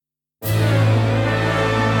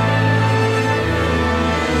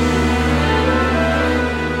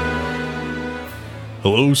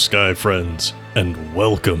Hello, Sky Friends, and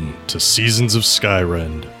welcome to Seasons of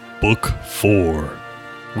Skyrend, Book 4.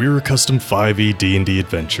 We're a custom 5e D&D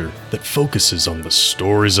adventure that focuses on the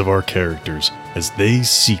stories of our characters as they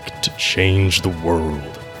seek to change the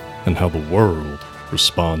world, and how the world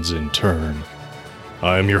responds in turn.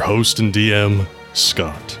 I am your host and DM,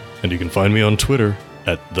 Scott, and you can find me on Twitter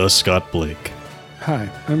at @TheScottBlake. Hi,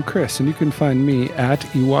 I'm Chris, and you can find me at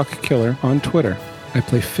Ewok Killer on Twitter. I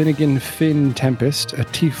play Finnegan Finn Tempest, a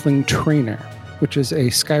Tiefling Trainer, which is a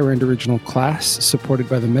Skyrend original class supported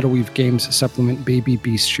by the Metalweave Games supplement Baby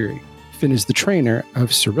Bestiary. Finn is the trainer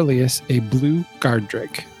of Cerilius, a blue guard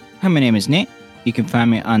drake. Hi, my name is Nate. You can find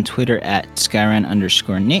me on Twitter at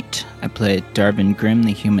Skyren_Nate. I play Darvin Grimm,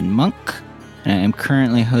 the human monk, and I am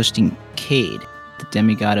currently hosting Cade, the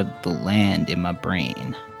demigod of the land in my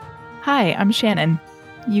brain. Hi, I'm Shannon.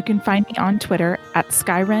 You can find me on Twitter at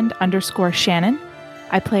Skyrend_Shannon.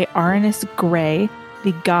 I play Aranus Grey,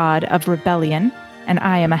 the god of rebellion, and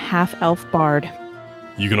I am a half-elf bard.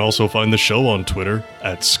 You can also find the show on Twitter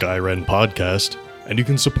at Skyrend Podcast, and you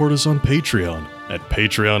can support us on Patreon at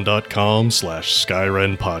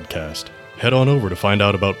patreon.com/Skyrend Podcast. Head on over to find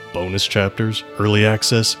out about bonus chapters, early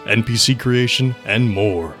access, NPC creation, and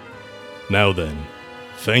more. Now then,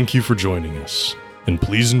 thank you for joining us, and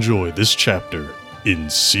please enjoy this chapter in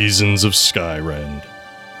Seasons of Skyrend.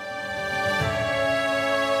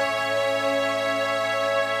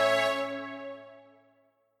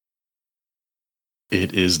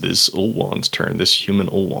 It is this Ulwan's turn, this human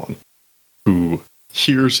Ulwan, who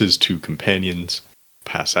hears his two companions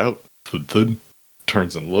pass out, thud,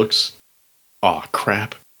 turns and looks. Aw,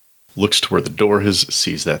 crap. Looks to where the door is,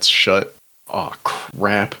 sees that's shut. Aw,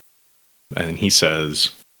 crap. And he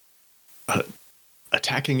says,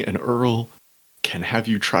 attacking an Earl can have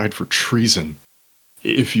you tried for treason.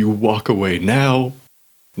 If you walk away now,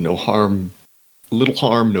 no harm, little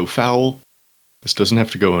harm, no foul. This doesn't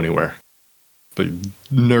have to go anywhere. But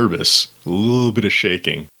nervous, a little bit of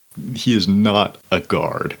shaking. He is not a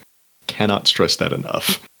guard. Cannot stress that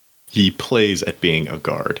enough. He plays at being a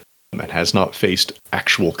guard and has not faced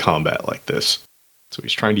actual combat like this. So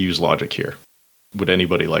he's trying to use logic here. Would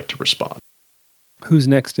anybody like to respond? Who's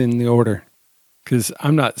next in the order? Because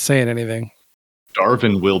I'm not saying anything.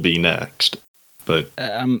 Darvin will be next, but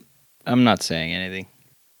I'm not saying anything.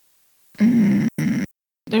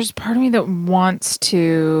 There's part of me that wants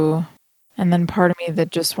to, and then part of me that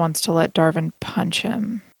just wants to let Darvin punch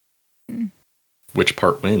him. which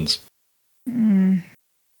part wins?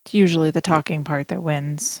 It's usually the talking part that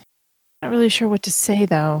wins. Not really sure what to say,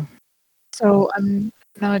 though. So I'm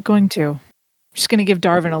not going to. I'm just going to give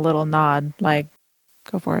Darvin a little nod, like,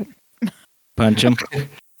 go for it. Punch him.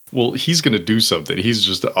 Well, he's going to do something. He's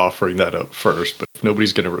just offering that up first, but if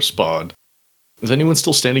nobody's going to respond. Is anyone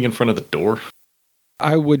still standing in front of the door?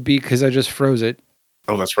 I would be, because I just froze it.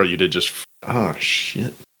 Oh, that's right. You did just... Oh,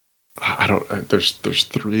 shit. I don't... There's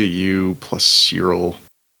three of you plus Cyril.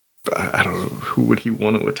 I don't know. Who would he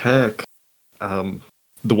want to attack?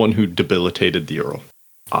 The one who debilitated the Earl,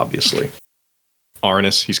 obviously.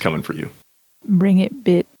 Arnis, he's coming for you. Bring it,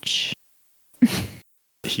 bitch.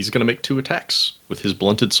 He's going to make 2 attacks with his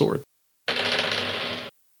blunted sword.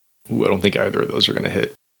 Ooh, I don't think either of those are going to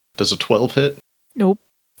hit. Does a 12 hit? Nope.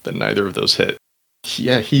 Then neither of those hit.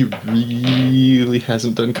 Yeah, he really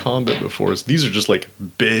hasn't done combat before. These are just like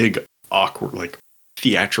big, awkward, like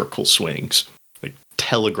theatrical swings. Like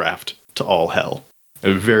telegraphed to all hell.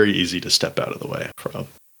 And very easy to step out of the way from.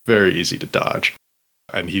 Very easy to dodge.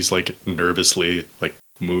 And he's like nervously like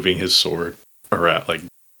moving his sword around, like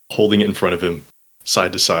holding it in front of him,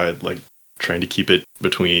 side to side, like trying to keep it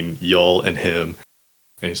between y'all and him.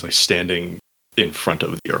 And he's like standing in front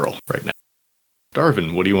of the Earl right now.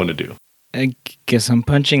 Darvin, what do you want to do? I guess I'm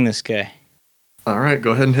punching this guy. Alright,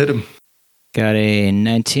 go ahead and hit him. Got a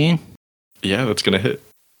 19. Yeah, that's gonna hit.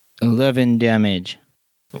 11 damage.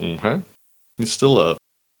 Okay. He's still up.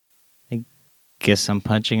 Guess I'm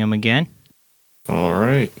punching him again.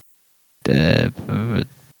 Alright.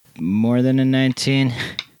 More than a 19.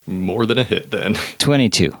 More than a hit then.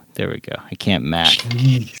 22. There we go. I can't math.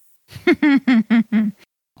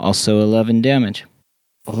 Also 11 damage.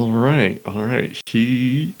 Alright.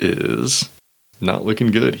 He is not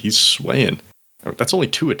looking good. He's swaying. That's only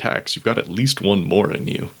 2 attacks. You've got at least 1 more in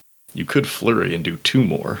you. You could flurry and do 2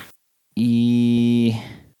 more. Use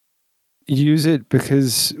it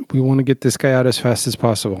because we want to get this guy out as fast as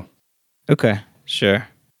possible. Okay, sure.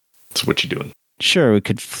 That's what you're doing. Sure, we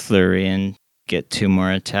could flurry and get 2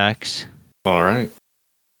 more attacks. Alright.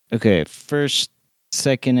 Okay,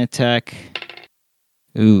 second attack.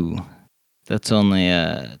 Ooh, that's only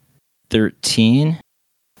a 13.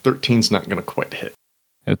 13's not going to quite hit.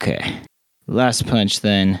 Okay. Last punch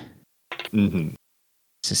then. Mm-hmm.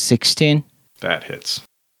 It's a 16. That hits.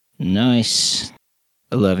 Nice.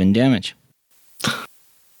 11 damage.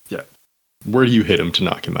 Yeah. Where do you hit him to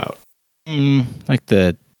knock him out? Like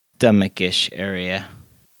the stomach-ish area.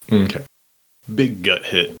 Okay. Big gut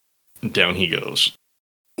hit. Down he goes.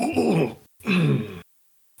 Two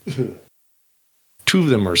of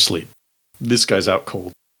them are asleep. This guy's out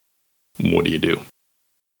cold. What do you do?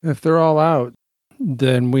 If they're all out,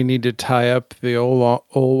 then we need to tie up the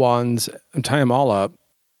Olwans and tie them all up.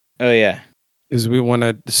 Oh, yeah. Is we want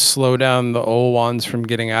to slow down the Olwans from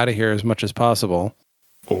getting out of here as much as possible.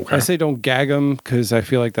 Okay. I say don't gag them because I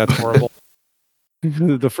feel like that's horrible.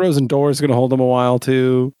 The frozen door is going to hold them a while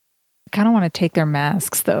too. I kind of want to take their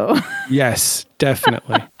masks, though. Yes,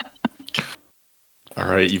 definitely. All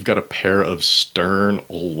right, you've got a pair of stern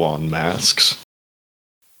Olwan masks.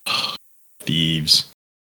 Thieves.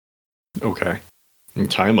 Okay.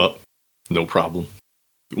 Tie them up. No problem.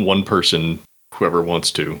 One person, whoever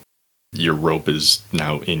wants to. Your rope is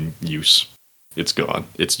now in use. It's gone.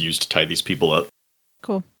 It's used to tie these people up.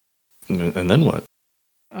 Cool. And then what?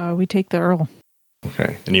 We take the Earl.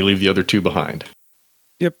 Okay. And you leave the other two behind.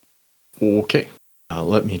 Yep. Okay.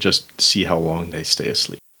 Let me just see how long they stay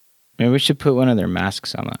asleep. Maybe we should put one of their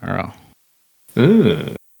masks on the Earl.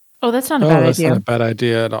 Oh, that's not a bad That's idea. not a bad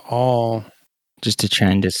idea at all. Just to try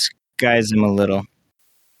and disguise him a little.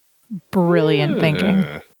 Brilliant thinking.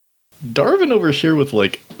 Darvin over here with,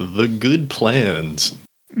 like, the good plans.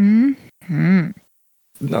 Mm-hmm.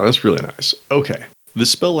 No, that's really nice. Okay. The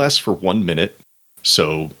spell lasts for 1 minute,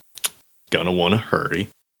 so gonna want to hurry.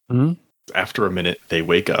 Mm-hmm. After a minute, they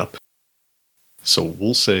wake up. So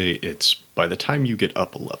we'll say it's by the time you get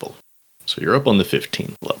up a level. So you're up on the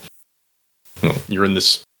 15th level. No, you're in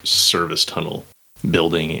this service tunnel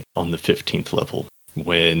building on the 15th level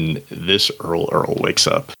when this Earl wakes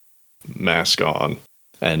up, mask on,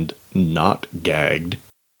 and not gagged.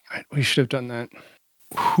 Right, we should have done that.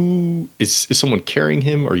 Who is someone carrying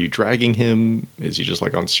him? Are you dragging him? Is he just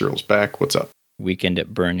like on Cyril's back? What's up? Weekend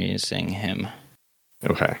at Bernie's him.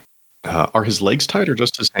 Okay. Are his legs tied or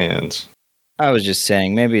just his hands? I was just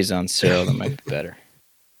saying, maybe he's on Cyril. That might be better.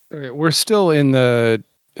 Okay, we're still in the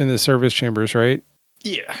service chambers, right?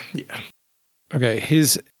 Yeah. Okay,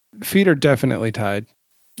 his feet are definitely tied.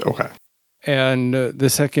 Okay. And the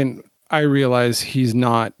second I realize he's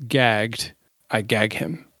not gagged, I gag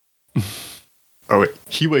him. Oh, wait.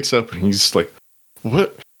 He wakes up and he's like,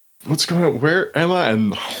 what? What's going on? Where am I?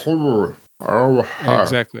 And Yeah,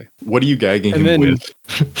 exactly. What are you gagging And him then-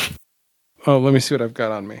 with? Oh, let me see what I've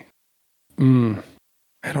got on me.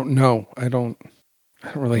 I don't know. I don't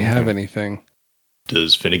really have anything.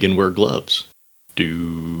 Does Finnegan wear gloves?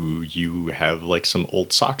 Do you have like some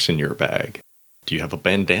old socks in your bag? Do you have a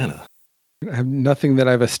bandana? I have nothing that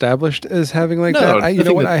I've established as having like No, that. You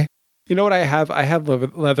nothing know what I have? I have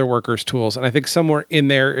leather workers tools, and I think somewhere in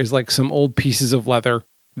there is like some old pieces of leather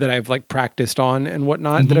that I've like practiced on and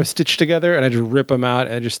whatnot that I've stitched together, and I just rip them out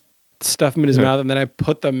and I just stuff them in his mouth, and then I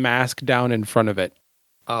put the mask down in front of it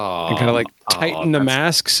and kind of like tighten the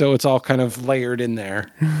mask so it's all kind of layered in there.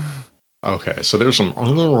 Okay, so there's some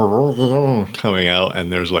coming out,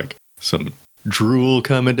 and there's like some drool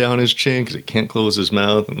coming down his chin because he can't close his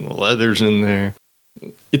mouth, and the leather's in there.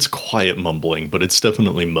 It's quiet mumbling, but it's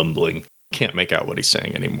definitely mumbling. Can't make out what he's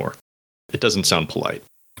saying anymore. It doesn't sound polite.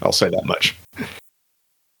 I'll say that much.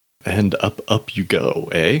 And up you go,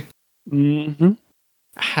 eh? Mm-hmm.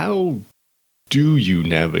 How do you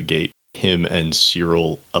navigate him and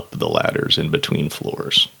Cyril up the ladders in between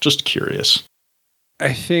floors? Just curious.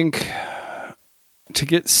 I think to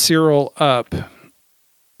get Cyril up,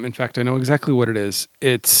 in fact, I know exactly what it is.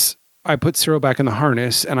 I put Cyril back in the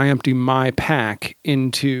harness and I empty my pack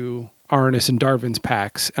into Arnis and Darvin's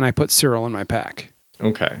packs, and I put Cyril in my pack.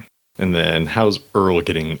 Okay. And then how's Earl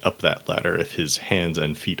getting up that ladder if his hands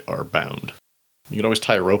and feet are bound? You can always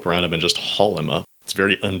tie a rope around him and just haul him up. It's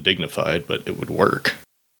very undignified, but it would work.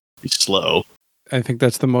 Be slow. I think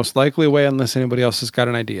that's the most likely way unless anybody else has got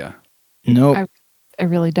an idea. Nope. I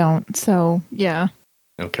really don't. So, yeah.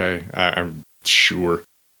 Okay, I'm sure.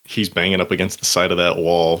 He's banging up against the side of that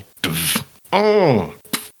wall. Oh!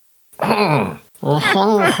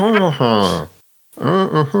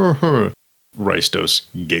 Ristos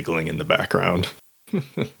giggling in the background.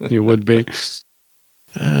 You would be.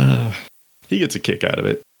 He gets a kick out of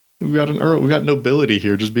it. We got nobility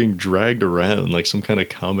here just being dragged around like some kind of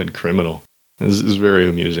common criminal. This is very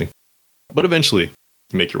amusing. But eventually,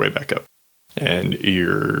 you make your way back up. And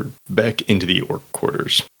you're back into the orc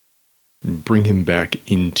quarters. Bring him back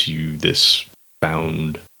into this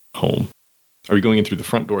found home. Are you going in through the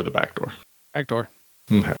front door or the back door? Back door.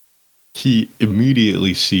 Okay. He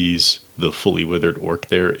immediately sees the fully withered orc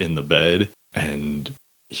there in the bed, and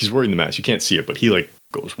he's wearing the mask. You can't see it, but he like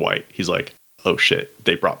goes white. He's like, oh shit,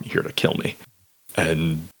 they brought me here to kill me.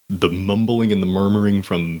 And the mumbling and the murmuring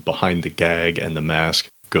from behind the gag and the mask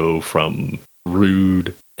go from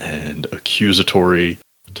rude and accusatory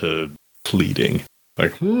to pleading.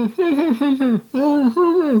 Like, what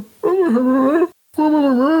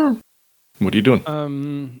are you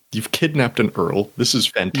doing? You've kidnapped an Earl. This is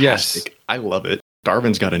fantastic. Yes. I love it.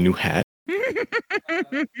 Darvin's got a new hat.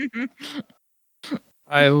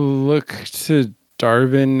 I look to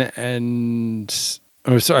Darvin and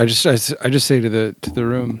I just say to the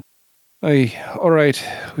room, all right,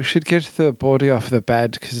 we should get the body off the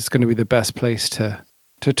bed because it's going to be the best place to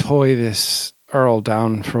toy this Earl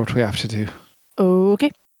down for what we have to do.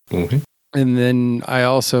 Okay. Okay. And then I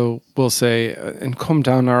also will say, and come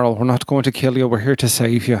down, Earl. We're not going to kill you. We're here to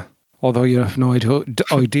save you. Although you have no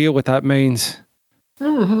idea what that means.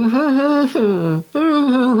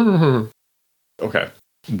 Okay.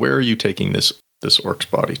 Where are you taking this orc's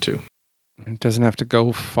body to? It doesn't have to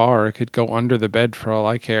go far. It could go under the bed for all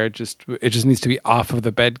I care. It just needs to be off of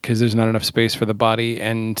the bed because there's not enough space for the body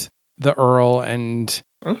and the Earl and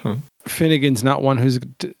Finnegan's not the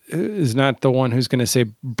one who's going to say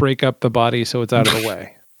break up the body so it's out of the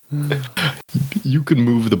way. You can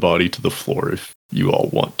move the body to the floor if you all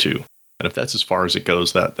want to. And if that's as far as it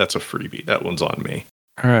goes, that's a freebie. That one's on me.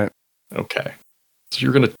 All right. Okay. So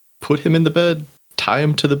you're going to put him in the bed, tie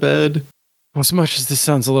him to the bed. Well, as much as this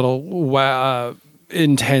sounds a little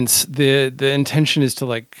intense, the intention is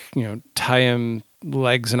to tie him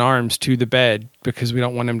legs and arms to the bed because we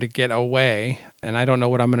don't want him to get away. And I don't know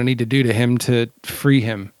what I'm going to need to do to him to free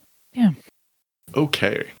him. Yeah.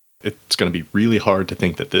 Okay. It's going to be really hard to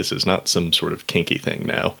think that this is not some sort of kinky thing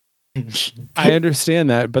now. I understand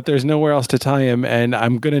that, but there's nowhere else to tie him, and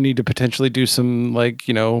I'm going to need to potentially do some,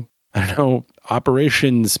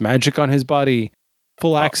 operations, magic on his body.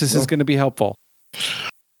 Full access is going to be helpful.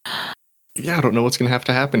 Yeah, I don't know what's going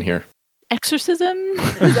to happen here. Exorcism?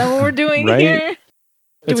 Is that what we're doing Right? here?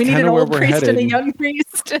 Do we need an old priest headed. and a young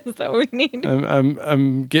priest? Is that what we need?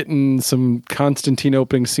 I'm getting some Constantine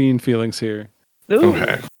opening scene feelings here. Ooh.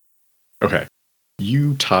 Okay.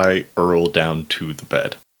 You tie Earl down to the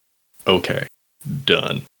bed. Okay.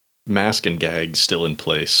 Done. Mask and gag still in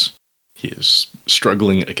place. He is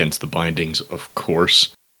struggling against the bindings, of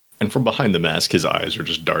course. And from behind the mask, his eyes are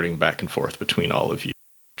just darting back and forth between all of you,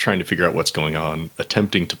 trying to figure out what's going on,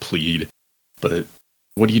 attempting to plead. But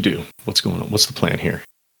what do you do? What's going on? What's the plan here?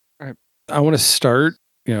 All right. I want to start,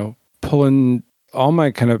 pulling all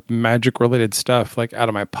my kind of magic related stuff like out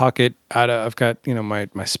of my pocket. I've got,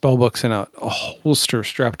 my spell books in a holster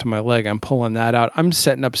strapped to my leg. I'm pulling that out. I'm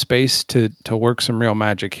setting up space to work some real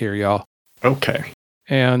magic here, y'all. Okay.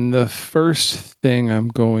 And the first thing I'm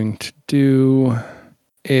going to do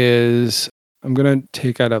is I'm going to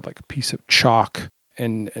take out a piece of chalk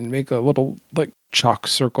and make a little chalk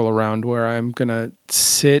circle around where I'm going to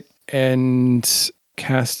sit and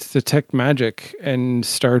cast Detect Magic and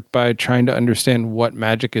start by trying to understand what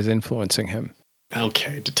magic is influencing him.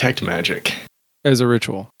 Okay, Detect Magic. As a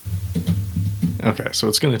ritual. Okay, so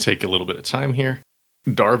it's going to take a little bit of time here.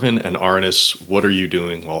 Darvin and Arnis, what are you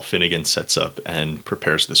doing while Finnegan sets up and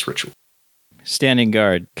prepares this ritual? Standing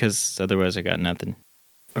guard, because otherwise I got nothing.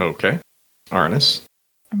 Okay. Arnis?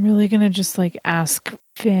 I'm really going to just ask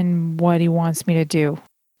Finn what he wants me to do.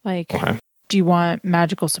 Okay. Do you want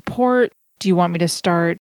magical support? Do you want me to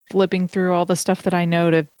start flipping through all the stuff that I know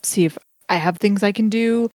to see if I have things I can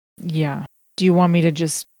do? Yeah. Do you want me to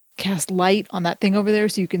just cast light on that thing over there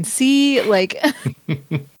so you can see?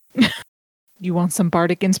 You want some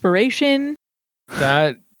bardic inspiration?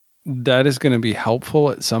 That is going to be helpful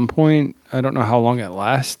at some point. I don't know how long it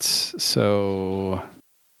lasts, so...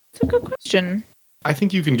 It's a good question. I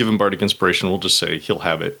think you can give him Bardic Inspiration. We'll just say he'll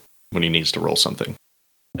have it when he needs to roll something.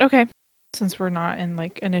 Okay. Since we're not in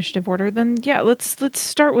initiative order, then yeah, let's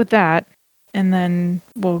start with that, and then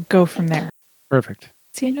we'll go from there. Perfect.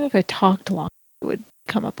 See, I know if I talked long, it would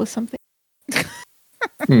come up with something.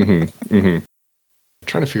 Trying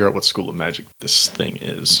to figure out what school of magic this thing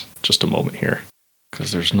is. Just a moment here,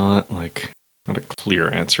 because there's not a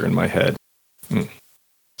clear answer in my head.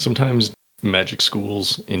 Sometimes magic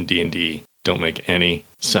schools in D&D don't make any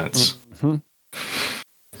sense. Mm-hmm.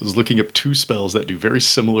 I was looking up 2 spells that do very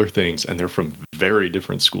similar things, and they're from very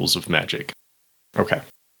different schools of magic. Okay.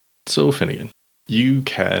 So, Finnegan, you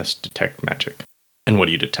cast Detect Magic. And what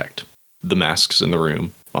do you detect? The masks in the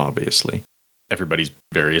room, obviously. Everybody's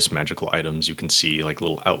various magical items. You can see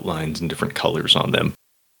little outlines and different colors on them.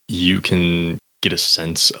 You can get a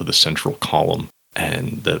sense of the central column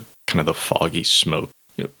and the kind of the foggy smoke,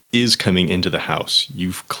 is coming into the house.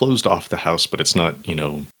 You've closed off the house, but it's not,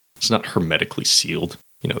 it's not hermetically sealed.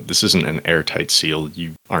 This isn't an airtight seal.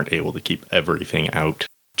 You aren't able to keep everything out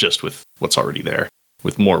just with what's already there.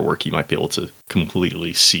 With more work, you might be able to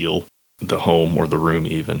completely seal the home or the room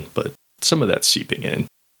even, but some of that's seeping in.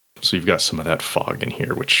 So you've got some of that fog in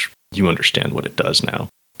here, which you understand what it does now.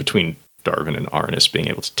 Between Darvin and Arnis being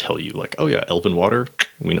able to tell you, like, oh yeah, elven water,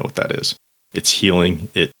 we know what that is. It's healing,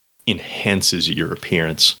 it enhances your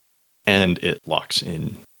appearance, and it locks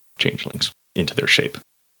in changelings into their shape.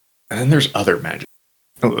 And then there's other magic.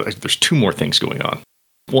 Oh, there's two more things going on.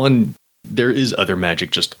 One, there is other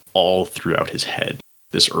magic just all throughout his head,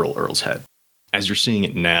 this Earl's head. As you're seeing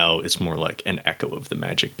it now, it's more like an echo of the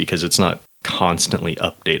magic because it's not constantly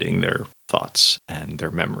updating their thoughts and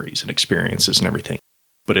their memories and experiences and everything.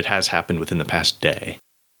 But it has happened within the past day.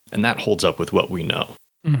 And that holds up with what we know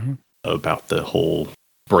about the whole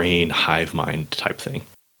brain hive mind type thing.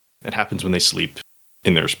 It happens when they sleep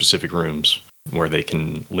in their specific rooms where they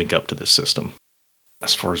can link up to this system.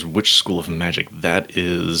 As far as which school of magic, that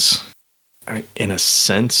is, in a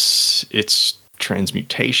sense, it's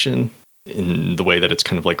transmutation in the way that it's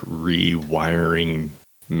kind of like rewiring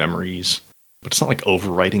memories. But it's not like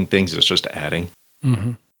overwriting things, it's just adding.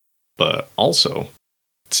 But also,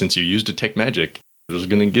 since you used Detect Magic, I was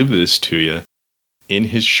going to give this to you. In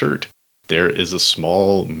his shirt, there is a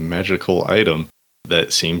small magical item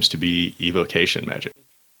that seems to be evocation magic.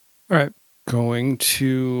 All right. Going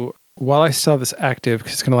to, while I still have this active,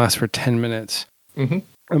 because it's going to last for 10 minutes, I'm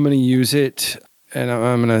going to use it, and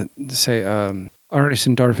I'm going to say, Arnis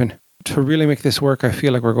and Darvin, to really make this work, I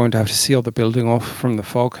feel like we're going to have to seal the building off from the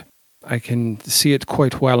fog. I can see it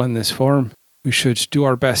quite well in this form. We should do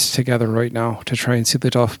our best together right now to try and seal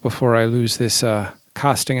it off before I lose this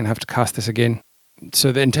casting and have to cast this again.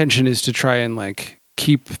 So the intention is to try and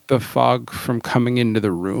keep the fog from coming into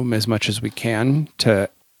the room as much as we can to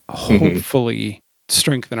hopefully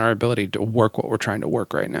strengthen our ability to work what we're trying to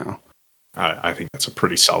work right now. I think that's a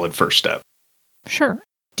pretty solid first step. Sure.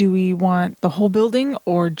 Do we want the whole building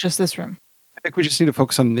or just this room? I think we just need to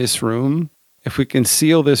focus on this room. If we can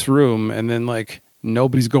seal this room and then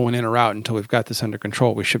nobody's going in or out until we've got this under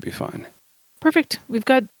control, we should be fine. Perfect. We've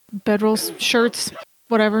got bedrolls, shirts,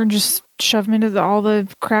 whatever. Just shove them into all the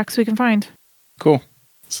cracks we can find. Cool.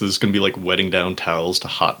 So this is going to be like wetting down towels to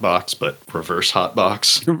hotbox, but reverse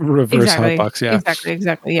hotbox. Reverse hotbox, yeah.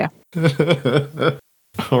 Exactly, yeah.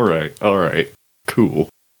 All right. Cool.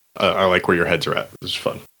 I like where your heads are at. This is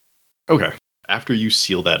fun. Okay. After you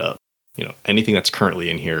seal that up, anything that's currently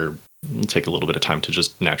in here will take a little bit of time to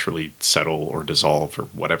just naturally settle or dissolve or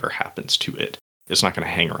whatever happens to it. It's not going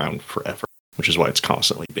to hang around forever, which is why it's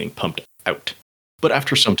constantly being pumped out. But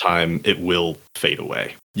after some time, it will fade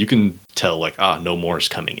away. You can tell, no more is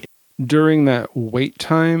coming in. During that wait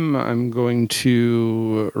time, I'm going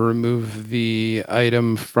to remove the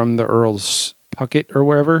item from the Earl's pocket or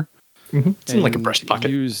wherever. It's in like a breast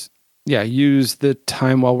pocket. Use the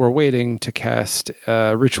time while we're waiting to cast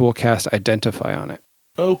ritual cast Identify on it.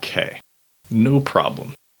 Okay, no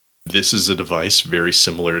problem. This is a device very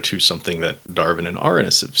similar to something that Darvin and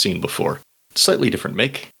Arnis have seen before. Slightly different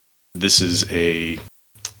make. This is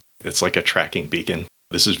it's like a tracking beacon.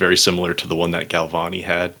 This is very similar to the one that Galvani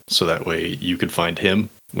had, so that way you could find him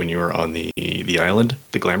when you were on the island,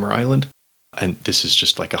 the Glamour Island. And this is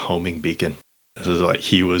just like a homing beacon. This is like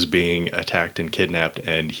he was being attacked and kidnapped,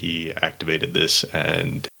 and he activated this,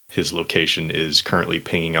 and his location is currently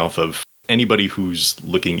pinging off of anybody who's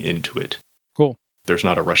looking into it. Cool. There's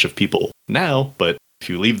not a rush of people now, but if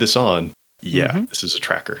you leave this on, this is a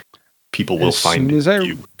tracker. People will find you. As soon as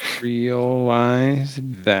I realize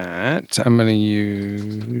that, I'm going to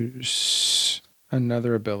use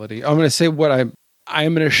another ability. I'm going to say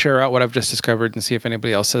I'm going to share out what I've just discovered and see if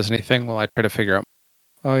anybody else says anything while I try to figure out.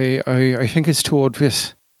 I think it's too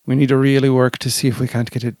obvious. We need to really work to see if we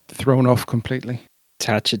can't get it thrown off completely.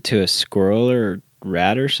 Attach it to a squirrel or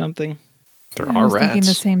rat or something? There I are was rats. thinking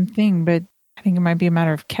the same thing, but I think it might be a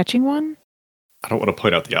matter of catching one. I don't want to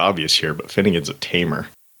point out the obvious here, but Finnegan's a tamer.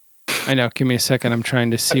 I know. Give me a second. I'm trying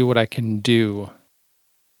to see what I can do.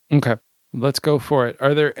 Okay. Let's go for it.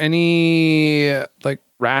 Are there any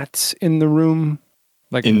rats in the room?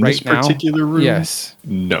 In right this now? particular room? Yes.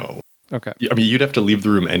 No. Okay. I mean, you'd have to leave the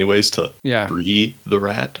room anyways to free the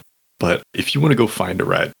rat. But if you want to go find a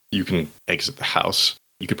rat, you can exit the house.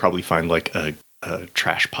 You could probably find a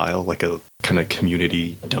trash pile, like a kind of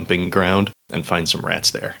community dumping ground, and find some rats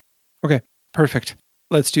there. Okay. Perfect.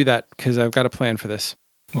 Let's do that because I've got a plan for this.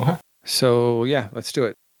 Uh-huh. So yeah, let's do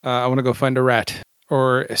it. I want to go find a rat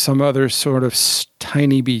or some other sort of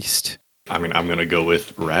tiny beast. I mean, I'm going to go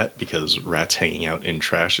with rat because rats hanging out in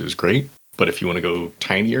trash is great. But if you want to go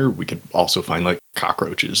tinier, we could also find like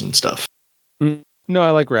cockroaches and stuff. No,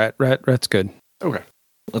 I like rat. Rat's good. Okay.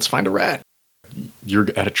 Let's find a rat. You're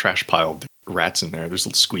at a trash pile. Rats in there. There's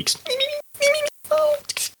little squeaks.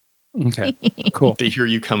 Okay, cool. They hear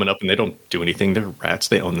you coming up and they don't do anything. They're rats.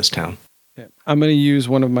 They own this town. Yeah. I'm going to use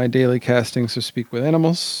one of my daily castings to speak with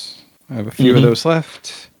animals. I have a few of those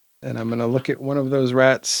left. And I'm going to look at one of those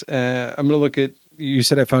rats. I'm going to look at, you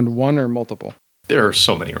said I found one or multiple? There are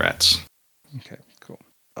so many rats. Okay, cool.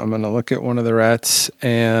 I'm going to look at one of the rats.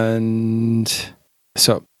 And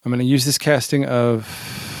so I'm going to use this casting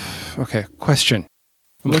of, okay, question.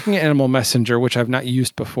 I'm looking at Animal Messenger, which I've not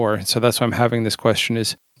used before. So that's why I'm having this question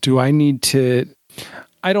is, I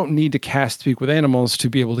don't need to cast Speak with Animals to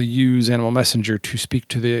be able to use Animal Messenger to speak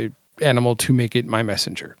to the animal to make it my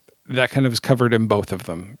messenger. That kind of is covered in both of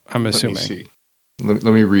them, I'm assuming. Let me see. Let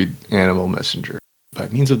me read Animal Messenger. By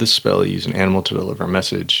means of this spell, you use an animal to deliver a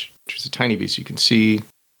message. Choose a tiny beast you can see.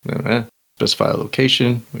 Specify a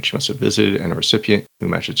location, which you must have visited, and a recipient who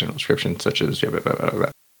matches general description, such as...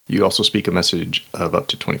 You also speak a message of up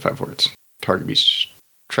to 25 words. Target beast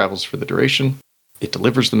travels for the duration. It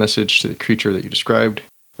delivers the message to the creature that you described,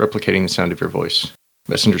 replicating the sound of your voice.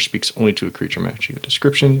 Messenger speaks only to a creature matching a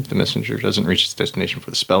description. If the messenger doesn't reach its destination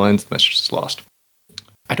before the spell ends, the message is lost.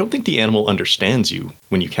 I don't think the animal understands you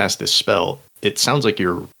when you cast this spell. It sounds like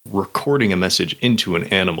you're recording a message into an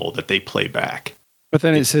animal that they play back. But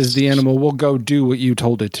then it says the animal will go do what you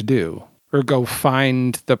told it to do, or go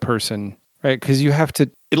find the person, right? Because you have to...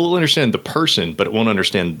 It'll understand the person, but it won't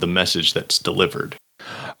understand the message that's delivered.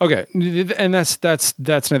 Okay, and that's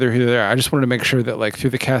neither here nor there. I just wanted to make sure that like through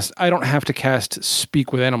the cast, I don't have to cast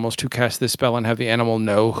Speak with Animals to cast this spell and have the animal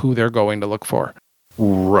know who they're going to look for.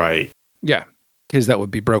 Right. Yeah, because that would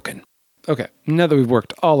be broken. Okay, now that we've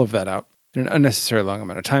worked all of that out in an unnecessarily long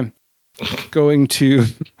amount of time, going to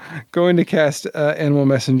cast Animal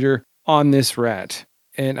Messenger on this rat,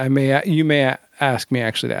 and you may ask me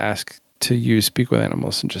actually to use Speak with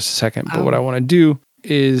Animals in just a second. But what I want to do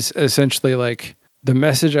is essentially like. The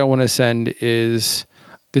message I want to send is,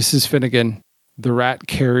 this is Finnegan. The rat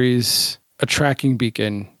carries a tracking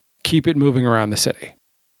beacon. Keep it moving around the city.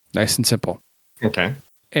 Nice and simple. Okay.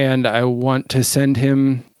 And I want to send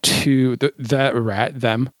him to to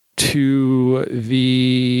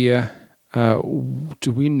the...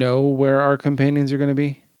 do we know where our companions are going to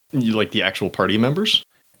be? You like the actual party members?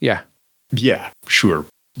 Yeah. Yeah, sure.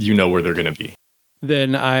 You know where they're going to be.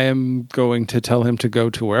 Then I am going to tell him to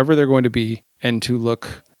go to wherever they're going to be and to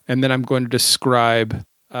look. And then I'm going to describe,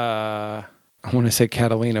 I want to say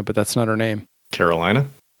Catalina, but that's not her name. Carolina?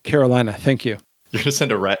 Carolina, thank you. You're going to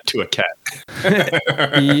send a rat to a cat.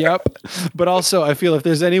 Yep. But also, I feel if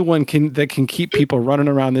there's anyone that can keep people running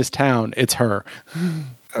around this town, it's her.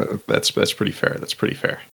 That's pretty fair. That's pretty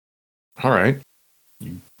fair. All right.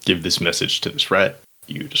 You give this message to this rat.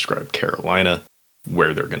 You describe Carolina,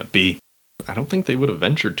 where they're going to be. I don't think they would have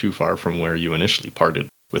ventured too far from where you initially parted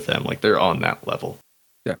with them. Like, they're on that level.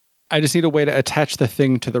 Yeah. I just need a way to attach the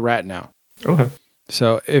thing to the rat now. Okay.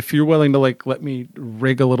 So if you're willing to, like, let me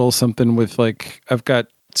rig a little something with, like, I've got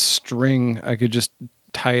string, I could just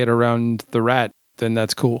tie it around the rat, then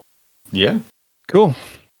that's cool. Yeah. Cool.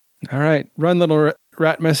 All right. Run, little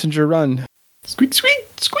rat messenger, run. Squeak, squeak,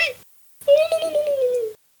 squeak.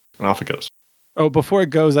 And off it goes. Oh, before it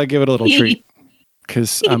goes, I give it a little treat.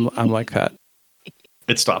 Because I'm like that.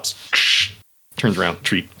 It stops. Turns around.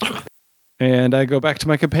 Treat. And I go back to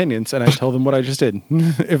my companions and I tell them what I just did.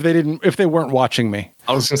 if they weren't watching me.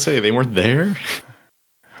 I was going to say, they weren't there?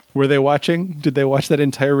 Were they watching? Did they watch that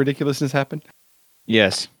entire ridiculousness happen?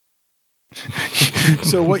 Yes.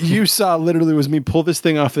 So what you saw literally was me pull this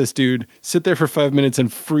thing off this dude, sit there for 5 minutes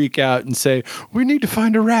and freak out and say, we need to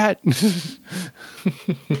find a rat.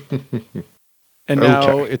 And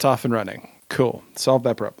now it's off and running. Cool. Solved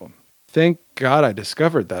that problem. Thank God I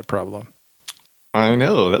discovered that problem. I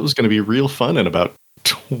know. That was going to be real fun in about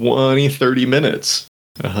 20, 30 minutes.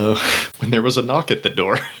 When there was a knock at the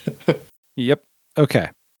door. Yep. Okay.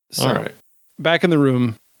 So, all right. Back in the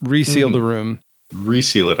room. Reseal the room.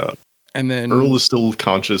 Reseal it up. And then... Earl is still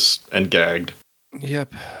conscious and gagged.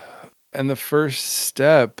 Yep. And the first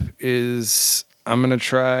step is I'm going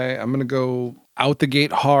to go out the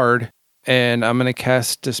gate hard. And I'm going to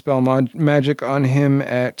cast Dispel Magic on him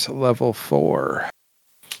at level 4.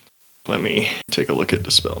 Let me take a look at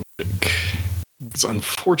Dispel Magic.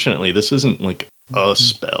 Unfortunately, this isn't like a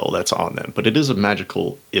spell that's on them, but it is a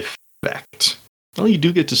magical effect. Well, you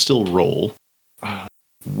do get to still roll.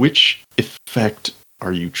 Which effect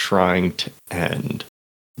are you trying to end?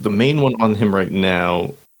 The main one on him right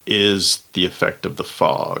now is the effect of the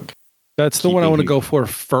fog. That's the one I want to Keeping go for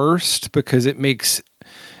first because it makes,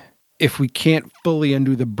 if we can't fully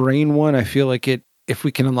undo the brain one, I feel like if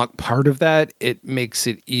we can unlock part of that, it makes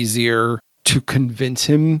it easier to convince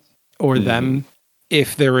him or them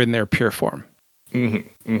if they're in their pure form. And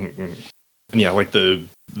yeah, like the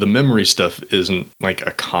memory stuff isn't like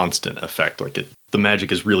a constant effect. Like the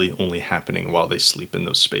magic is really only happening while they sleep in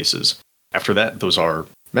those spaces. After that, those are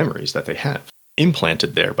memories that they have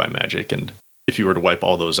implanted there by magic. And if you were to wipe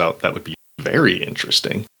all those out, that would be very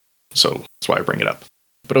interesting. So that's why I bring it up.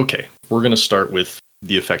 But okay, we're going to start with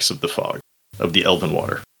the effects of the fog, of the elven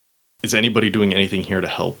water. Is anybody doing anything here to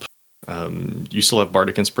help? You still have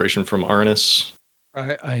Bardic Inspiration from Arnis?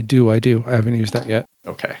 I do. I haven't used that yet.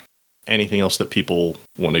 Okay. Anything else that people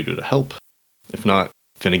want to do to help? If not,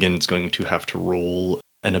 Finnegan's going to have to roll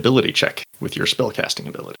an ability check with your spellcasting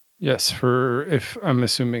ability. Yes, if I'm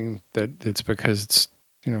assuming that it's because it's,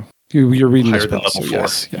 you're reading Higher the than spell. level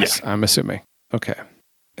So 4. yes, I'm assuming. Okay.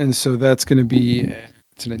 And so that's going to be,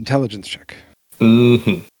 it's an intelligence check.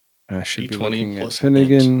 Mm-hmm. I should be D20 looking at plus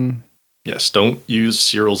Finnegan. Yes, don't use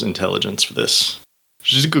Cyril's intelligence for this.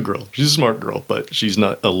 She's a good girl. She's a smart girl, but she's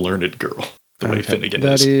not a learned girl the way Finnegan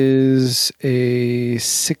is. That is a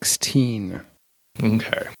 16.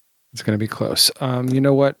 Okay. It's going to be close. You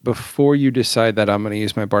know what? Before you decide that, I'm going to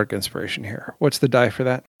use my Bardic Inspiration here. What's the die for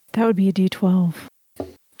that? That would be a D12.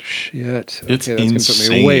 Shit. It's okay, that's going to put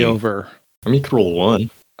me way over. I mean, you could roll 1.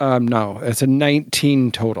 No, it's a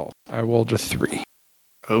 19 total. I rolled a 3.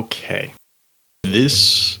 Okay.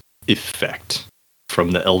 This effect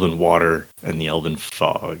from the elven water and the elven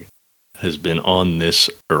fog has been on this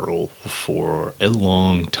Earl for a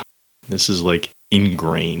long time. This is like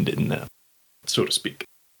ingrained in them, so to speak.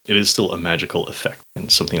 It is still a magical effect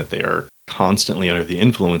and something that they are constantly under the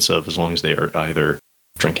influence of as long as they are either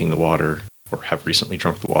drinking the water or have recently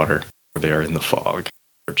drunk the water or they are in the fog.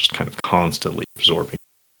 They're just kind of constantly absorbing.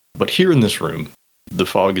 But here in this room, the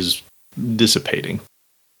fog is dissipating,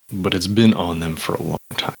 but it's been on them for a long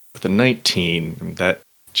time. With a 19, a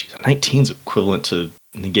 19 is equivalent to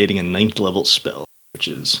negating a 9th level spell, which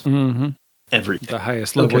is everything. The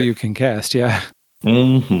highest level you can cast, yeah.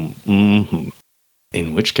 In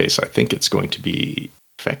which case, I think it's going to be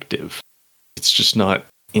effective. It's just not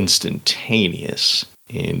instantaneous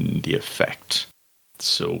in the effect.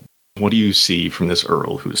 So, what do you see from this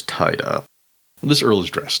Earl who's tied up? Well, this Earl is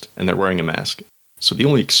dressed, and they're wearing a mask. So the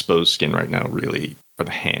only exposed skin right now really are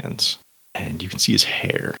the hands. And you can see his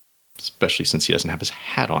hair, especially since he doesn't have his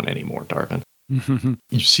hat on anymore, Darvin.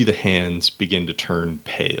 You see the hands begin to turn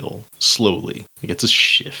pale, slowly. It gets a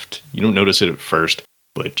shift. You don't notice it at first,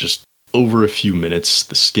 but just over a few minutes,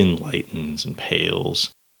 the skin lightens and pales,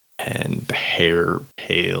 and the hair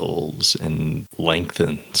pales and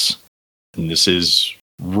lengthens. And this is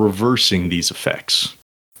reversing these effects,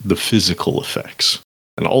 the physical effects.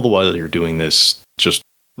 And all the while you're doing this, just...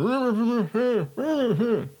 And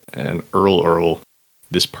Earl,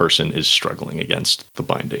 this person is struggling against the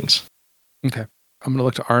bindings. Okay. I'm going to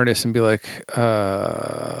look to Arnis and be like,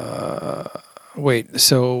 wait,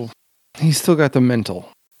 so he's still got the mental.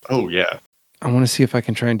 Oh, yeah. I want to see if I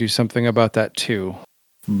can try and do something about that too.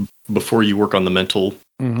 Before you work on the mental,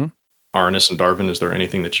 Arnis and Darvin, is there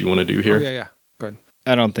anything that you want to do here? Oh, yeah. Good.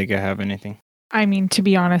 I don't think I have anything. I mean, to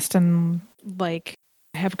be honest, and like,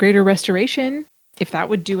 have greater restoration, if that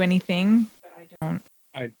would do anything. But I don't.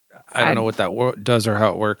 I don't know what that does or how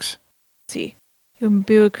it works. Let's see. You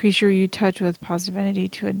imbue a creature you touch with positive entity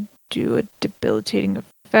to do a debilitating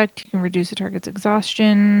effect. You can reduce the target's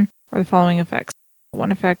exhaustion or the following effects.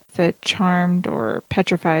 One effect that charmed or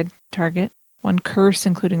petrified target. One curse,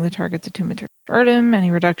 including the target's attunement to stardom.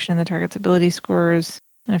 Any reduction in the target's ability scores.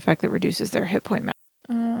 An effect that reduces their hit point max.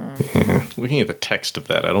 Looking at the text of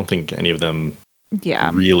that, I don't think any of them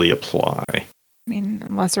really apply. I mean,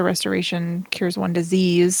 unless a restoration cures one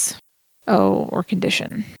disease, or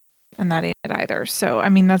condition. And that ain't it either. So, I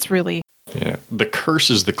mean, that's really... Yeah, the curse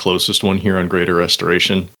is the closest one here on Greater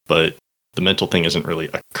Restoration, but the mental thing isn't really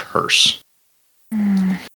a curse.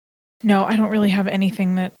 No, I don't really have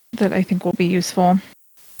anything that I think will be useful.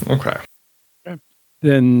 Okay.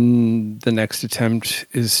 Then the next attempt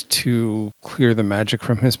is to clear the magic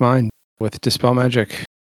from his mind with Dispel Magic.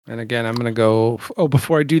 And again, I'm going to go... Oh,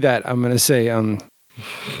 before I do that, I'm going to say... I'm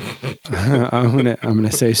going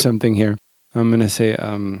to say something here. I'm going to say,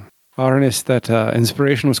 Arnis, that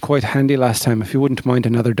inspiration was quite handy last time. If you wouldn't mind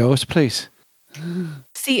another dose, please.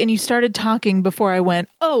 See, and you started talking before I went,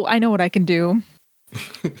 oh, I know what I can do.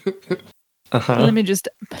 Let me just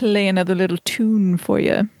play another little tune for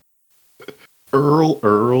you.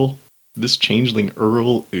 Earl, this changeling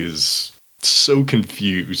Earl is so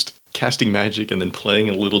confused, casting magic and then playing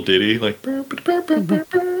a little ditty like, "Burr, burr, burr, burr,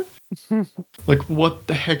 burr." Like, what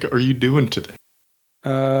the heck are you doing today?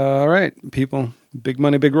 All right, people. Big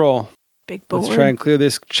money, big roll. Big board. Let's try and clear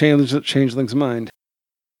this changeling's mind.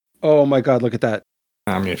 Oh my god, look at that.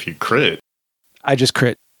 I mean, if you crit, I just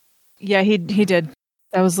crit. Yeah, he did.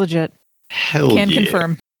 That was legit. hell Can yeah.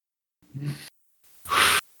 confirm.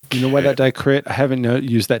 You know why that die crit? I haven't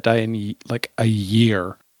used that die in like a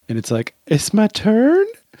year. And it's like, it's my turn?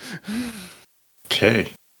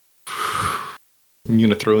 Okay. You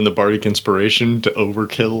gonna throw in the bardic inspiration to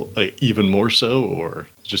overkill even more so, or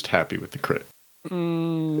just happy with the crit?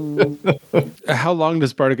 How long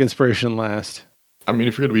does bardic inspiration last? I mean,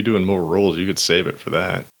 if you're gonna be doing more rolls, you could save it for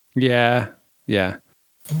that. Yeah.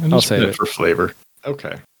 And I'll just save put it. for flavor.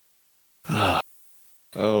 Okay.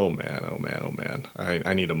 Oh man.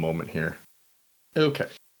 I need a moment here. Okay.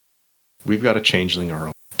 We've got a changeling our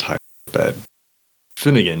own type of bed.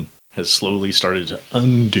 Finnegan has slowly started to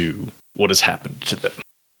undo what has happened to them.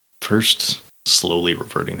 First, slowly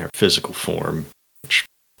reverting their physical form, which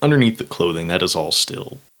underneath the clothing, that is all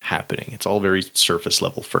still happening. It's all very surface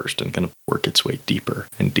level first and going to work its way deeper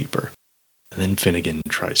and deeper. And then Finnegan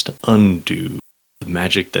tries to undo the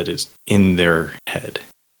magic that is in their head.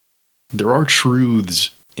 There are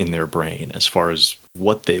truths in their brain as far as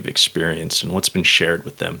what they've experienced and what's been shared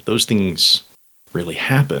with them. Those things really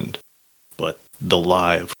happened, but the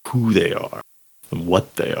lie of who they are and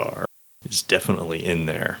what they are is definitely in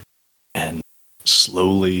there. And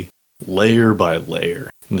slowly, layer by layer,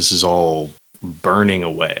 this is all burning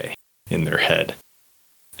away in their head.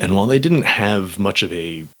 And while they didn't have much of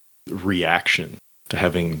a reaction to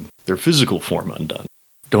having their physical form undone,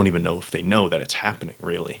 don't even know if they know that it's happening,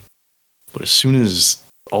 really. But as soon as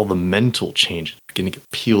all the mental changes begin to get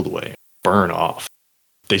peeled away, burn off,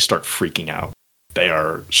 they start freaking out. They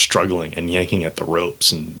are struggling and yanking at the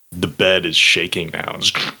ropes, and the bed is shaking now.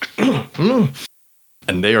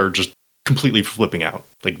 And they are just completely flipping out.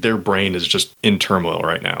 Like, their brain is just in turmoil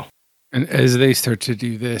right now. And as they start to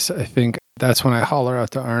do this, I think that's when I holler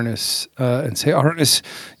out to Arnis and say, Arnis,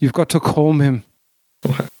 you've got to calm him.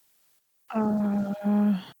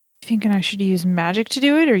 Thinking I should use magic to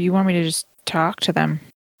do it, or you want me to just talk to them?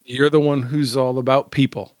 You're the one who's all about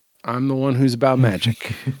people. I'm the one who's about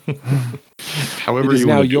magic. However, it is you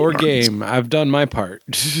now want to your do it, game. I've done my part.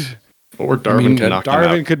 Or Darwin can knock him out.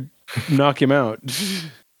 Darwin could knock him out.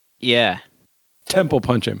 Yeah. Temple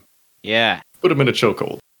punch him. Yeah. Put him in a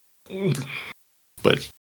chokehold. But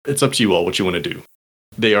it's up to you all what you want to do.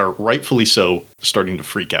 They are rightfully so starting to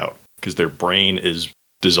freak out because their brain is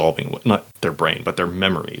dissolving. Not their brain, but their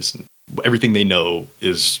memories. Everything they know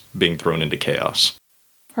is being thrown into chaos.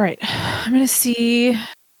 All right. I'm going to see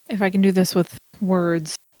if I can do this with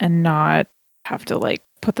words and not have to,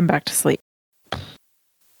 put them back to sleep.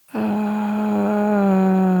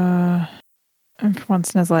 And for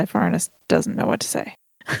once in his life, Arnis doesn't know what to say.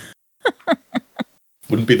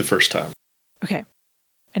 Wouldn't be the first time. Okay.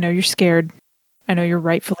 I know you're scared. I know you're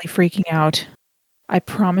rightfully freaking out. I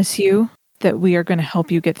promise you that we are going to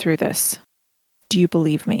help you get through this. Do you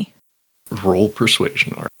believe me? Roll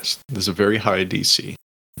persuasion, Arnis. There's a very high DC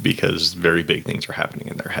because very big things are happening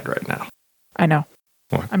in their head right now. I know.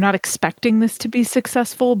 What? I'm not expecting this to be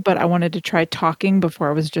successful, but I wanted to try talking before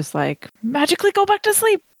I was just magically go back to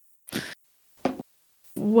sleep.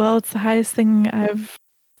 Well, it's the highest thing I've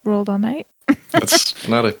rolled all night. That's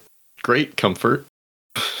not a great comfort.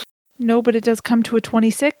 No, but it does come to a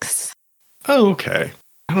 26. Oh, okay.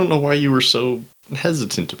 I don't know why you were so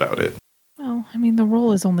hesitant about it. Well, I mean, the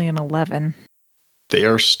roll is only an 11. They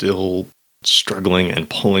are still struggling and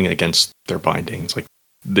pulling against their bindings.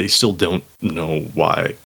 They still don't know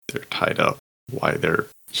why they're tied up, why they're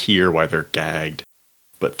here, why they're gagged.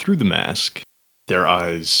 But through the mask, their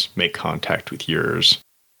eyes make contact with yours.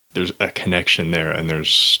 There's a connection there, and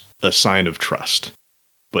there's a sign of trust.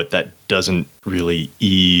 But that doesn't really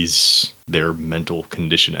ease their mental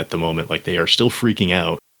condition at the moment. They are still freaking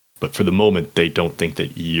out, but for the moment, they don't think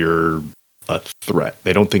that you're a threat.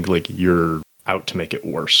 They don't think you're out to make it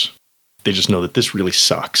worse. They just know that this really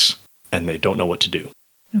sucks, and they don't know what to do.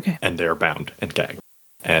 Okay. And they're bound and gagged,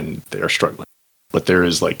 and they are struggling. But there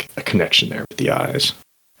is a connection there with the eyes.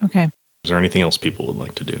 Okay. Is there anything else people would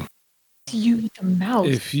like to do? You with the mouth.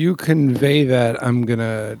 If you convey that, I'm going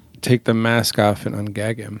to take the mask off and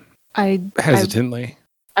ungag him. Hesitantly.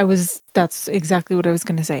 That's exactly what I was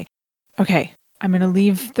going to say. Okay. I'm going to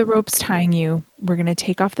leave the ropes tying you. We're going to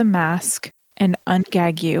take off the mask and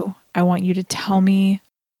ungag you. I want you to tell me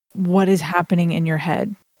what is happening in your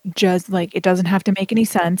head. Just it doesn't have to make any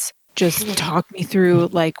sense. Just talk me through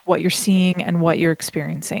what you're seeing and what you're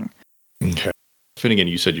experiencing. Okay. Finnegan,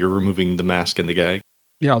 you said you're removing the mask and the gag?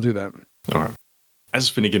 Yeah, I'll do that. All right. As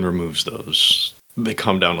Finnegan removes those, they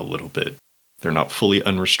calm down a little bit. They're not fully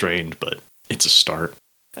unrestrained, but it's a start.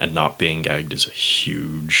 And not being gagged is a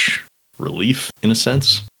huge relief, in a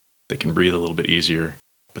sense. They can breathe a little bit easier,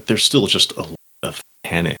 but there's still just a lot of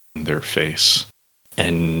panic in their face.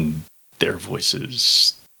 And their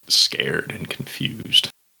voices scared and confused.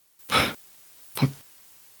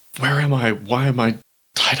 Where am I? Why am I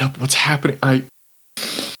tied up? What's happening? I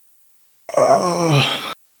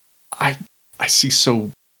see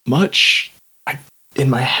so much in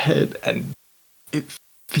my head, and it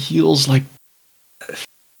feels like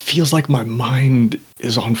my mind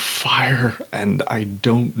is on fire, and I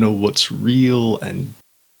don't know what's real, and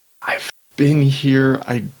I've been here.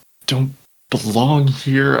 I don't belong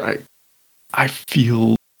here. I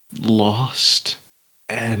feel lost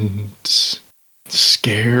and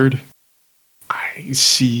scared. I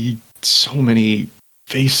see so many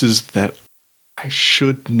faces that I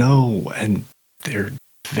should know, and they're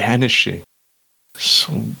vanishing.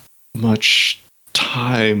 So much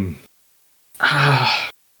time.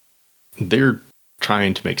 They're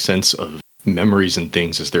trying to make sense of memories and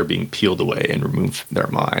things as they're being peeled away and removed from their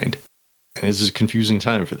mind. And this is a confusing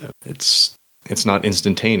time for them. It's not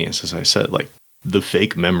instantaneous, as I said. Like, the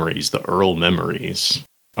fake memories, the Earl memories,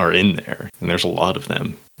 are in there, and there's a lot of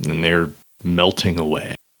them, and they're melting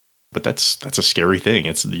away. But that's a scary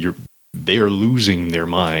thing. They are losing their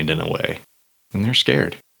mind in a way, and they're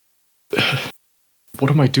scared.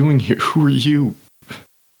 What am I doing here? Who are you?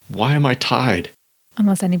 Why am I tied?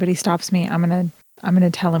 Unless anybody stops me, I'm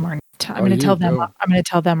gonna tell him I'm gonna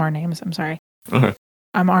tell them our names. I'm sorry. Okay.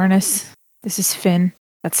 I'm Arnis. This is Finn.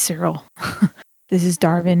 That's Cyril. This is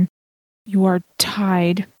Darvin. You are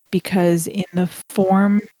tied because in the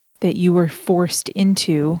form that you were forced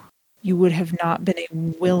into, you would have not been a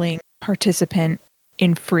willing participant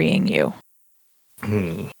in freeing you.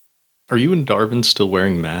 Are you and Darvin still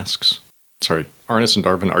wearing masks? Sorry, Arnis and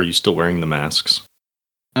Darvin, are you still wearing the masks?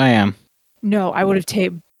 I am. No, I would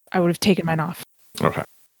have taken mine off. Okay.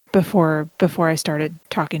 Before I started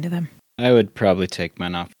talking to them. I would probably take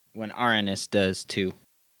mine off when Aranis does to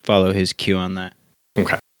follow his cue on that.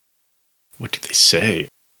 Okay. What do they say?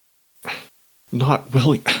 Not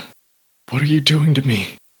willing. What are you doing to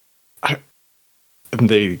me? And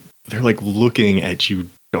they're like looking at you,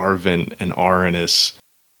 Darvin and Aranis.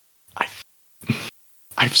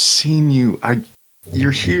 I've seen you.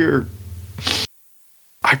 You're here.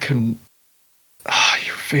 I can.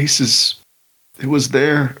 Your face it was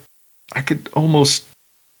there. I could almost.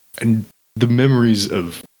 And the memories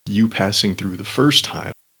of you passing through the first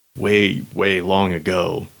time, way, way long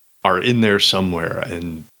ago, are in there somewhere.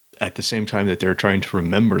 And at the same time that they're trying to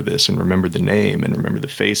remember this and remember the name and remember the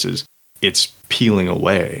faces, it's peeling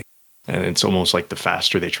away. And it's almost like the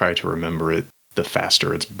faster they try to remember it, the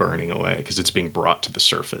faster it's burning away because it's being brought to the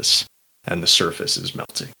surface and the surface is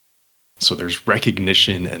melting. So there's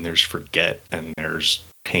recognition and there's forget and there's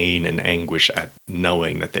pain and anguish at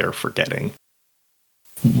knowing that they're forgetting.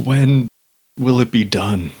 When will it be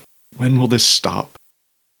done? When will this stop?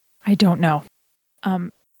 I don't know.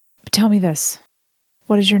 Tell me this.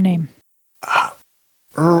 What is your name?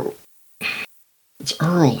 Earl. It's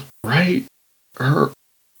Earl, right?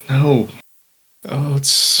 No. Oh,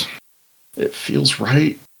 it feels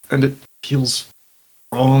right and it feels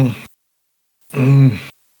wrong.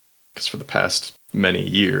 Because for the past many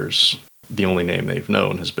years, the only name they've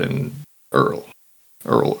known has been Earl.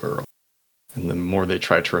 Earl. And the more they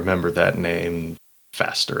try to remember that name,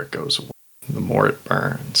 faster it goes away. The more it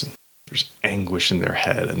burns. And there's anguish in their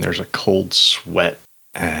head, and there's a cold sweat,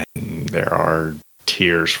 and there are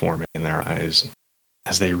tears forming in their eyes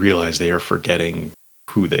as they realize they are forgetting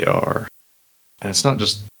who they are. And it's not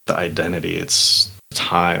just the identity, it's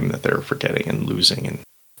time that they're forgetting and losing, and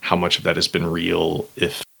how much of that has been real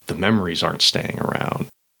if the memories aren't staying around.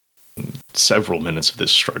 And several minutes of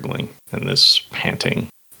this struggling and this panting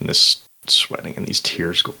and this sweating and these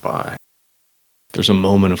tears go by. There's a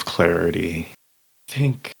moment of clarity.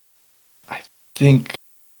 I think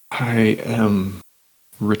I am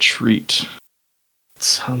retreat. It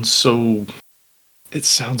sounds so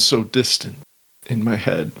distant in my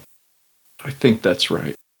head. I think that's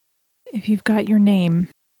right. If you've got your name,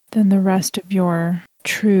 then the rest of your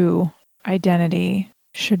true identity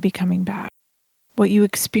should be coming back. What you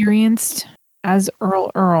experienced as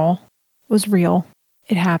Earl was real.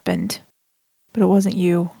 It happened. But it wasn't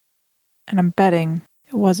you. And I'm betting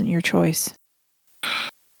it wasn't your choice.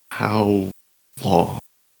 How long?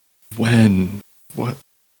 When? What?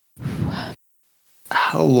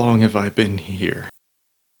 How long have I been here?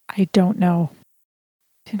 I don't know.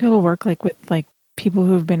 think it'll work like with like people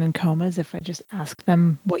who have been in comas if I just ask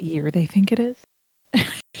them what year they think it is?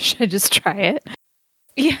 Should I just try it?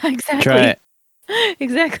 Yeah, exactly. Try it.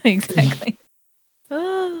 Exactly.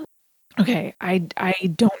 Okay, I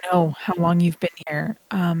don't know how long you've been here.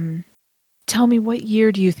 Tell me, what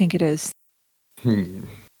year do you think it is?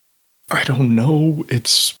 I don't know.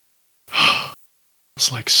 It's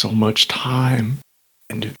like so much time,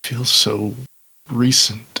 and it feels so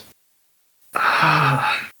recent.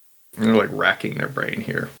 They're like racking their brain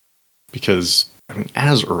here. Because, I mean,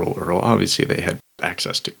 as Earl, obviously they had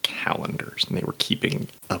access to calendars, and they were keeping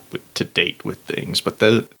up to date with things, but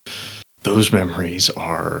those memories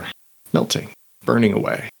are melting, burning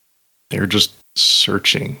away. They're just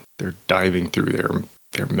searching. They're diving through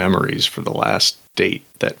their memories for the last date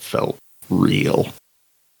that felt real.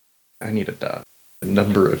 I need a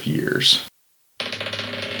number of years.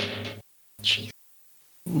 Jeez.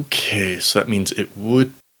 Okay, so that means it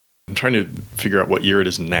would... I'm trying to figure out what year it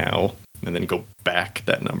is now, and then go back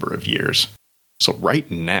that number of years. So right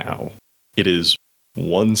now, it is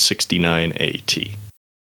 169 AT.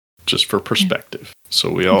 Just for perspective, so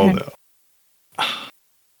we all know.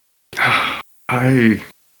 I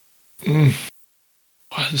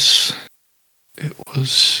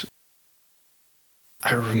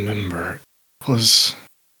remember, was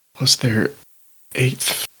their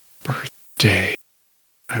 8th birthday.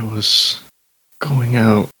 I was going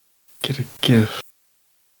out, get a gift.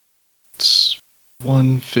 It's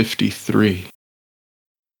 1:53.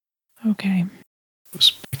 Okay. I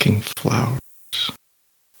was picking flowers.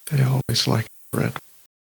 They always like red.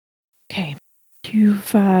 Okay.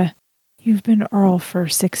 You've been Earl for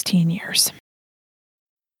 16 years.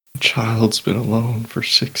 The child's been alone for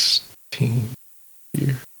 16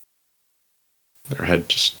 years. Their head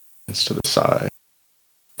just bends to the side.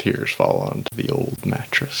 Tears fall onto the old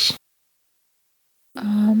mattress.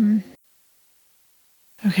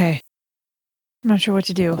 Okay. I'm not sure what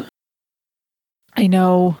to do. I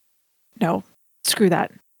know. No, screw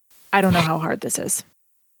that. I don't know how hard this is.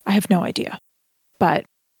 I have no idea. But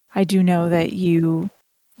I do know that you,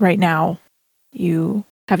 right now, you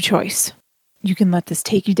have a choice. You can let this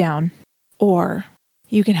take you down, or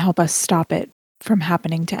you can help us stop it from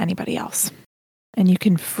happening to anybody else. And you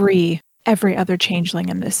can free every other changeling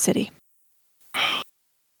in this city.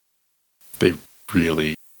 They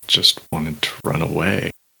really just wanted to run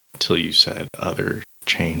away until you said other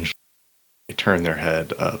change. They turn their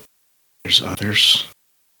head up. There's others.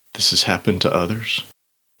 This has happened to others.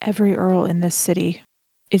 Every Earl in this city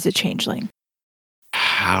is a changeling.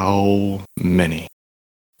 How many?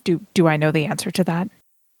 Do I know the answer to that?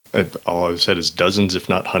 All I've said is dozens, if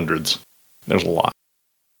not hundreds. There's a lot.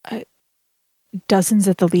 Dozens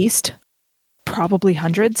at the least. Probably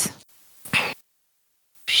hundreds.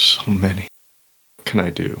 So many. What can I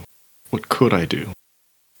do? What could I do?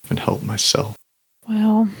 And help myself?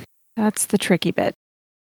 Well, that's the tricky bit.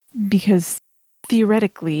 Because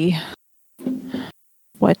theoretically,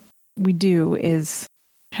 what we do is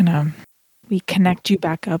we connect you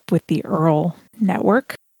back up with the Earl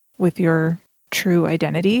network, with your true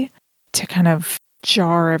identity, to kind of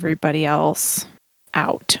jar everybody else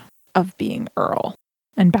out of being Earl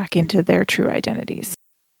and back into their true identities.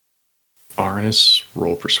 Arnis,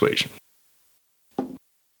 roll persuasion.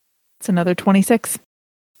 It's another 26.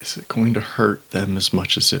 Is it going to hurt them as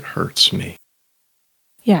much as it hurts me?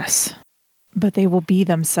 Yes, but they will be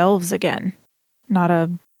themselves again, not a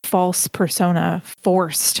false persona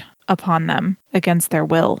forced upon them against their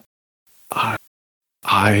will.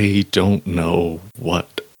 I don't know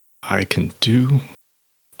what I can do.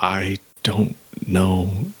 I don't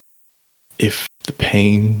know if the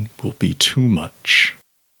pain will be too much.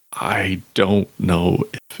 I don't know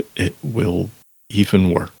if it will even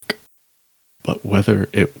work. But whether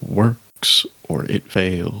it works or it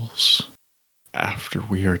fails, after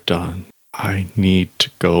we are done, I need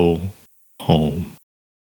to go home.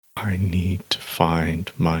 I need to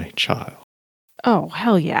find my child. Oh,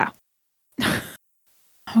 hell yeah.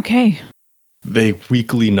 Okay. They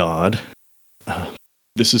weakly nod.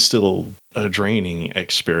 This is still a draining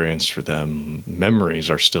experience for them. Memories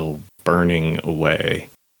are still burning away,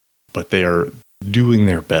 but they are doing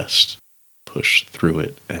their best to push through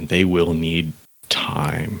it, and they will need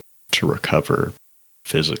time to recover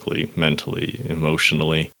physically, mentally,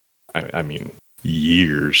 emotionally. I mean,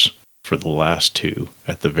 years for the last two,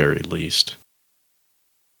 at the very least.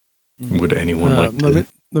 Would anyone like to...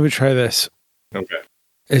 Let me try this. Okay.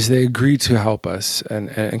 As they agree to help us and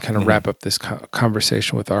kind of wrap up this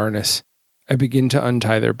conversation with Arnis, I begin to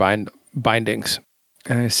untie their bindings.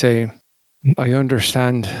 And I say, I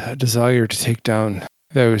understand a desire to take down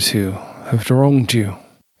those who have wronged you.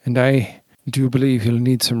 And I do believe you'll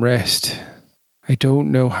need some rest. I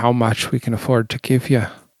don't know how much we can afford to give you,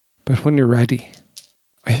 but when you're ready,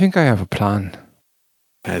 I think I have a plan.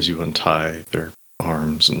 As you untie their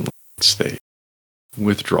arms and legs, they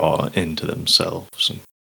withdraw into themselves and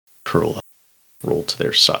curl up, roll to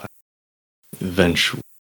their side, eventually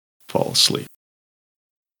fall asleep.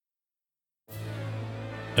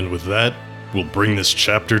 And with that, we'll bring this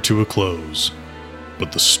chapter to a close.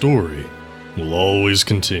 But the story will always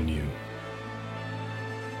continue.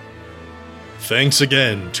 Thanks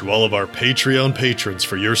again to all of our Patreon patrons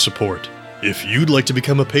for your support. If you'd like to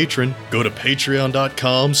become a patron, go to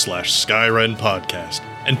patreon.com/SkyrenPodcast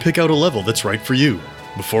and pick out a level that's right for you.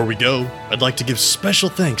 Before we go, I'd like to give special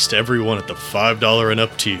thanks to everyone at the $5 and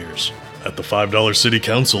up tiers. At the $5 City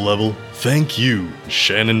Council level, thank you,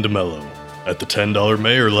 Shannon DeMello. At the $10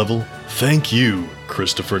 Mayor level, thank you,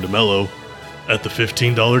 Christopher DeMello. At the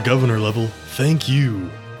 $15 Governor level, thank you,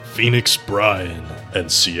 Phoenix Bryan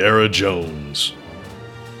and Sierra Jones.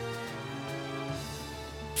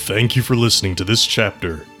 Thank you for listening to this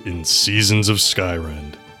chapter in Seasons of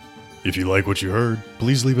Skyrend. If you like what you heard,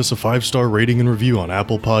 please leave us a 5-star rating and review on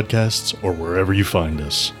Apple Podcasts or wherever you find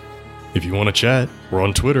us. If you want to chat, we're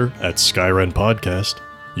on Twitter at Skyrend Podcast.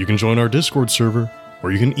 You can join our Discord server,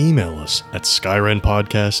 or you can email us at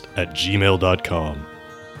skyrendpodcast@gmail.com.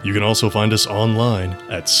 You can also find us online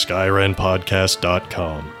at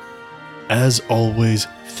skyrendpodcast.com. As always,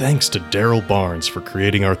 thanks to Daryl Barnes for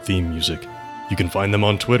creating our theme music. You can find them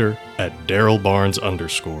on Twitter at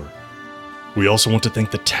DarylBarnes_. We also want to thank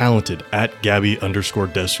the talented at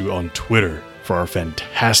Gabby_Desu on Twitter for our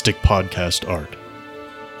fantastic podcast art.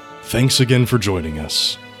 Thanks again for joining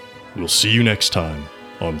us. We'll see you next time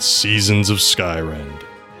on Seasons of Skyrend.